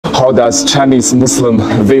how does Chinese Muslim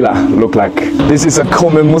villa look like? This is a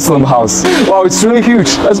common Muslim house. Wow, it's really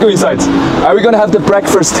huge. Let's go inside. We're gonna have the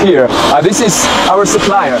breakfast here. This is our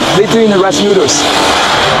supplier. They're doing the rice noodles.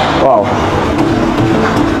 Wow.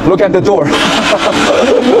 Look at the door.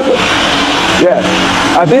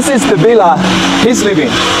 Yeah. This is the villa he's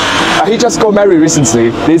living. He just got married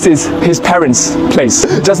recently. This is his parents' place,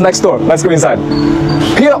 just next door. Let's go inside.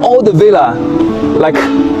 Here, all the villa, like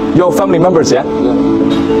your family members, yeah?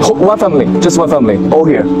 One family, just one family, all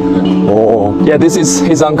here. Oh, yeah, this is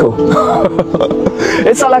his uncle.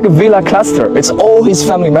 It's not like a villa cluster. It's all his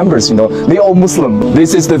family members, you know. They all Muslim.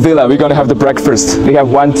 This is the villa. We're gonna have the breakfast. We have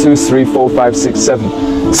 1, 2, 3, 4, 5, 6,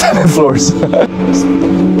 7. 7 floors.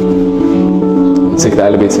 Take the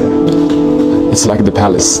elevator. It's like the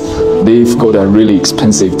palace. They've got a really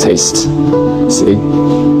expensive taste. See?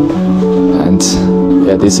 And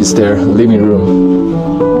yeah, this is their living room.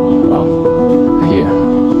 Wow. Here.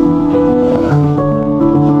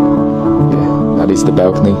 Yeah, that is the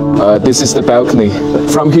balcony. This is the balcony.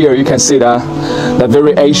 From here you can see that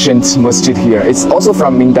very ancient masjid here. It's also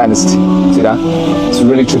from Ming Dynasty. See that? It's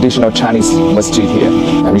really traditional Chinese masjid here.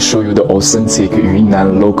 Let me show you the authentic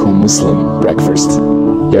Yunnan local Muslim breakfast.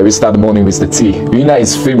 Yeah, we start the morning with the tea. Yunnan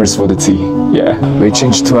is famous for the tea. Yeah, we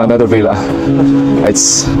changed to another villa.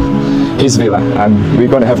 It's his villa, and we're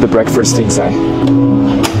gonna have the breakfast inside.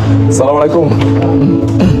 Assalamu alaikum.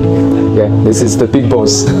 Yeah, this is the big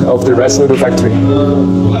boss of the rice noodle factory.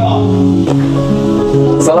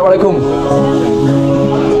 Assalamu alaikum.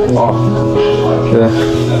 Oh, yeah.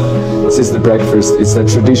 This is the breakfast. It's the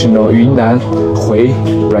traditional Yunnan Hui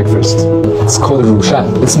breakfast. It's called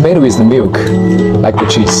rushan. It's made with the milk, like the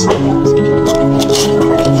cheese.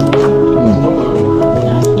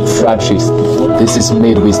 Fried cheese. This is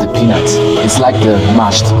made with the peanuts. It's like the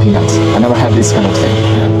mashed peanuts. I never had this kind of thing.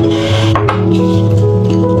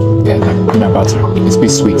 Yeah, peanut butter. It's a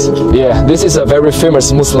bit sweet. Yeah, this is a very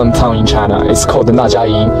famous Muslim town in China. It's called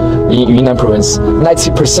Najiaying in Yunnan Province.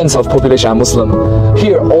 90% of population are Muslim.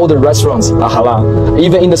 Here, all the restaurants are halal.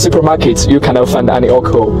 Even in the supermarkets, you cannot find any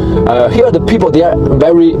alcohol. Here, the people, they are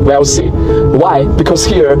very wealthy. Why? Because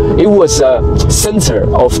here, it was a center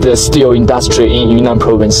of the steel industry in Yunnan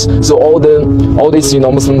Province. So all these, you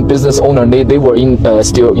know, Muslim business owners, they were in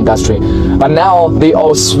steel industry. But now, they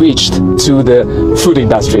all switched to the food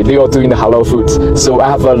industry. They are doing the halal food. So I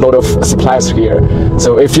have a lot of suppliers here.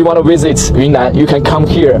 So if you want to visit Yunnan, you can come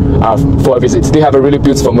here for a visit. They have a really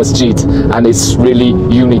beautiful masjid, and it's really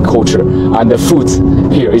unique culture, and the food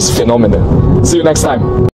here is phenomenal. See you next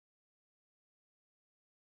time.